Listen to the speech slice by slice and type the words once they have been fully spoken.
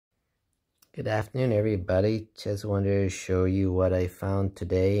Good afternoon, everybody. Just wanted to show you what I found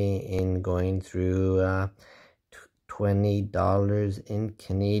today in going through $20 in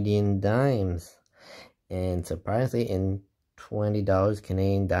Canadian dimes. And surprisingly, in $20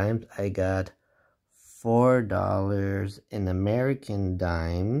 Canadian dimes, I got $4 in American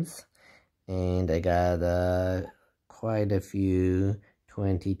dimes. And I got quite a few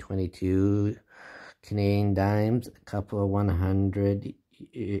 2022 Canadian dimes, a couple of 100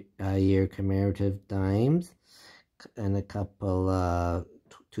 year commemorative dimes, and a couple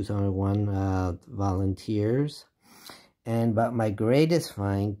 2001 volunteers. But my greatest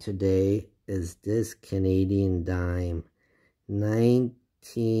find today is this Canadian dime,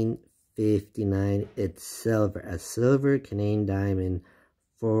 1959. It's silver, a silver Canadian dime in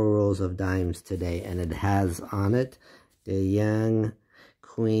 4 rows of dimes today, and it has on it the young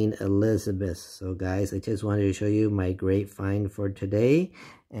Queen Elizabeth. So guys, I just wanted to show you my great find for today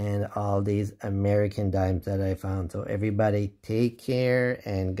and all these American dimes that I found. So everybody take care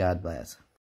and God bless.